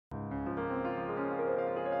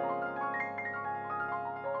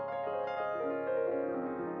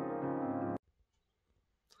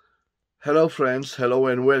Hello friends, hello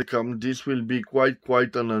and welcome. This will be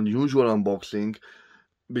quite an unusual unboxing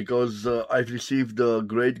because I've received a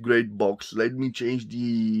great box. Let me change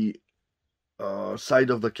the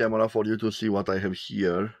side of the camera for you to see what I have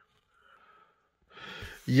here.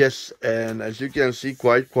 Yes, and as you can see,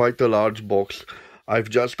 quite a large box.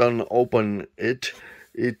 I've just unopened it.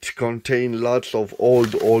 It contains lots of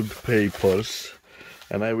old papers,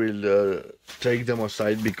 and I will take them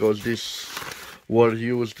aside because these were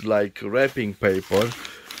used like wrapping paper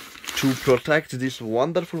to protect this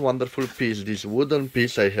wonderful piece, this wooden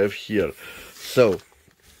piece I have here. So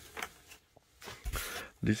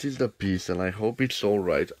this is the piece, and I hope it's all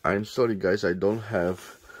right. I'm sorry guys, I don't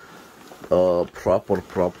have a proper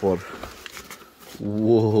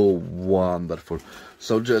whoa, wonderful.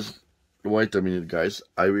 So just wait a minute guys,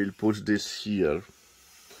 I will put this here.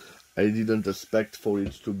 I didn't expect for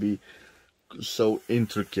it to be so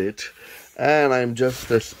intricate, and I'm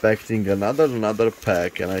just expecting another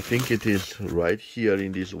pack, and I think it is right here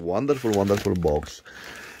in this wonderful box.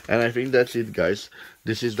 And I think that's it guys.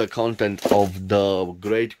 This is the content of the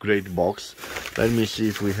great box. Let me see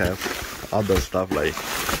if we have other stuff like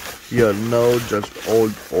here. No, just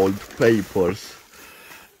old papers.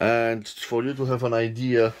 And for you to have an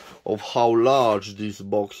idea of how large this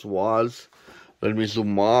box was, let me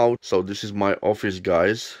zoom out. So this is my office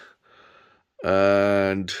guys,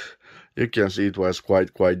 and you can see it was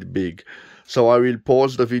quite big. So I will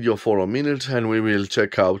pause the video for a minute and we will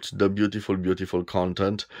check out the beautiful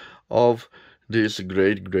content of this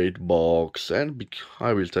great box, and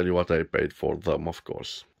I will tell you what I paid for them, of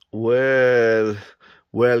course. Well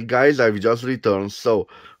guys, I've just returned. So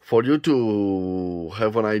for you to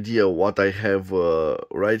have an idea what I have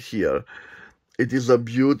right here, it is a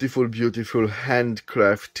beautiful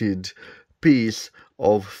handcrafted piece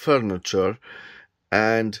of furniture.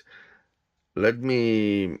 And let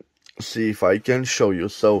me see if I can show you.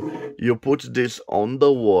 So you put this on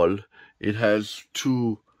the wall. It has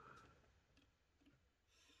two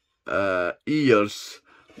ears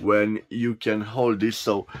when you can hold this.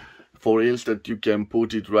 So for instance, you can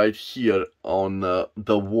put it right here on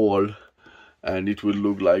the wall and it will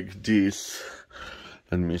look like this.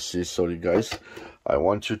 Let me see, sorry guys, I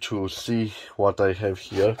want you to see what I have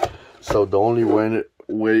here. So the only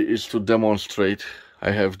way is to demonstrate. I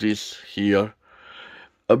have this here,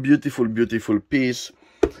 a beautiful piece.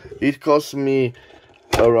 It cost me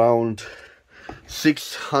around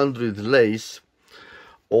 600 lace,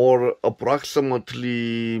 or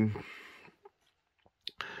approximately,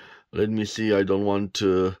 let me see, I don't want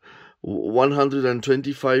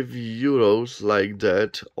 125 euros, like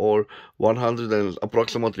that, or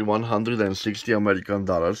approximately 160 American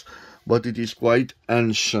dollars. But it is quite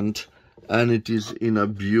ancient and it is in a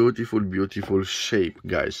beautiful shape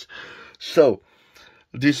guys. So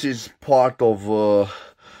this is part of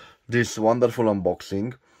this wonderful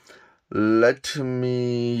unboxing. Let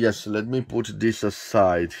me put this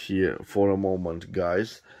aside here for a moment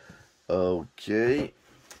guys. Okay,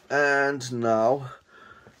 and now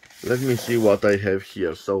let me see what I have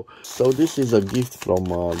here. So this is a gift from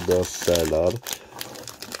the seller,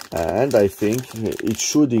 and I think it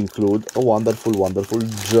should include a wonderful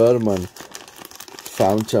German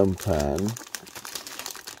fountain pen.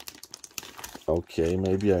 Okay,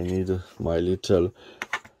 maybe I need my little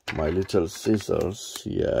scissors,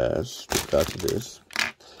 yes, to cut this.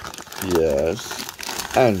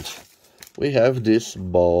 Yes, and we have this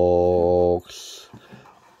box.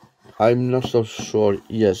 I'm not so sure.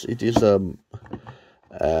 Yes, it is a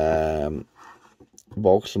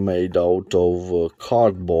box made out of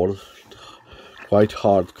cardboard, quite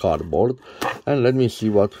hard cardboard. And let me see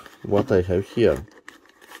what I have here.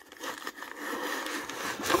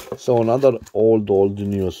 So another old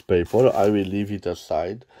newspaper. I will leave it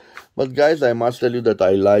aside. But guys, I must tell you that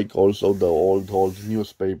I like also the old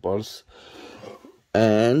newspapers.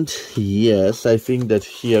 And yes, I think that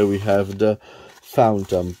here we have the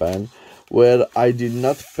fountain pen, where I did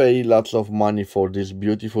not pay lots of money for this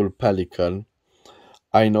beautiful Pelikan.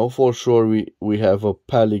 I know for sure we have a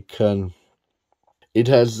Pelikan. It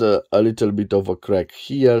has a little bit of a crack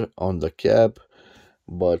here on the cap,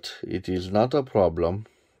 but it is not a problem.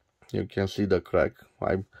 You can see the crack.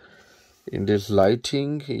 In this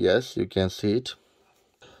lighting, yes, you can see it.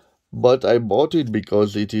 But I bought it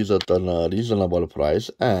because it is at a reasonable price,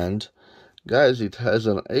 and guys, it has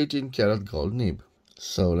an 18 karat gold nib.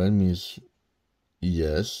 So let me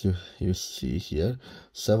yes, you see here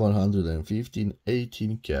 715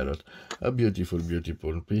 18 karat, a beautiful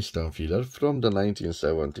piston filler from the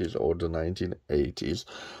 1970s or the 1980s.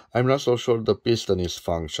 I'm not so sure the piston is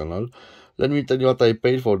functional, let me tell you what I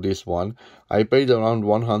paid for this one. I paid around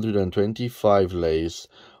 125 lays,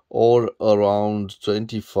 or around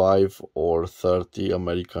 25 or 30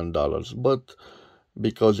 American dollars. But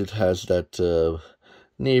because it has that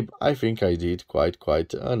nib, I think I did quite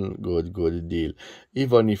a good deal.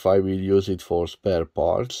 Even if I will use it for spare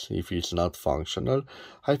parts, if it's not functional,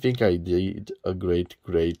 I think I did a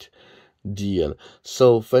great deal.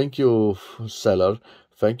 So thank you, seller.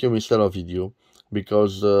 Thank you, Mr. Ovidiu,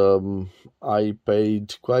 because I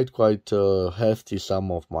paid quite a hefty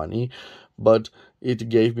sum of money, but it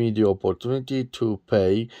gave me the opportunity to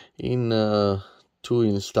pay in 2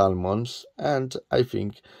 installments, and I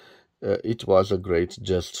think it was a great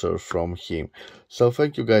gesture from him. So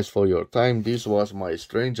thank you guys for your time. This was my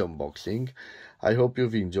strange unboxing. I hope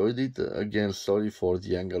you've enjoyed it. Again, sorry for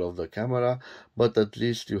the angle of the camera, but at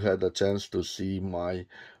least you had a chance to see my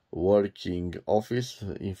working office,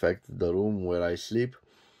 in fact the room where I sleep,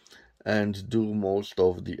 and do most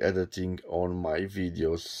of the editing on my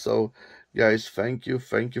videos. So guys, thank you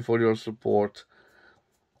for your support.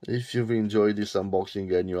 If you've enjoyed this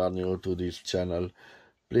unboxing and you are new to this channel,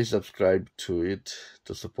 please subscribe to it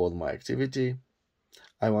to support my activity.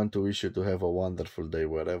 I want to wish you to have a wonderful day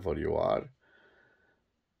wherever you are.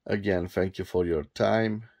 Again, thank you for your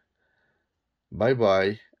time. Bye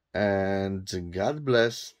bye and God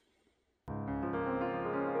bless.